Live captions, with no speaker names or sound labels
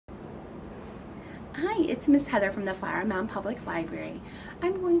Hi, it's Miss Heather from the Flower Mound Public Library.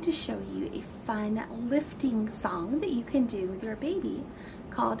 I'm going to show you a fun lifting song that you can do with your baby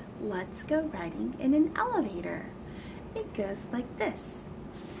called Let's Go Riding in an Elevator. It goes like this.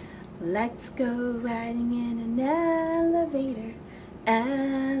 Let's go riding in an elevator,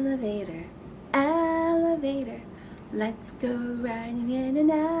 elevator, elevator. Let's go riding in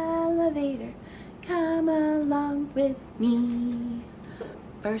an elevator. Come along with me.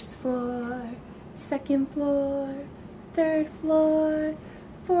 First floor, second floor, third floor,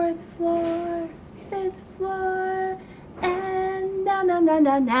 fourth floor, fifth floor, and down, down, down,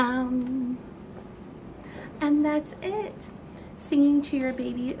 down, down. And that's it. Singing to your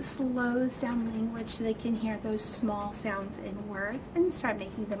baby slows down language so they can hear those small sounds in words and start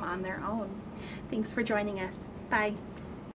making them on their own. Thanks for joining us. Bye.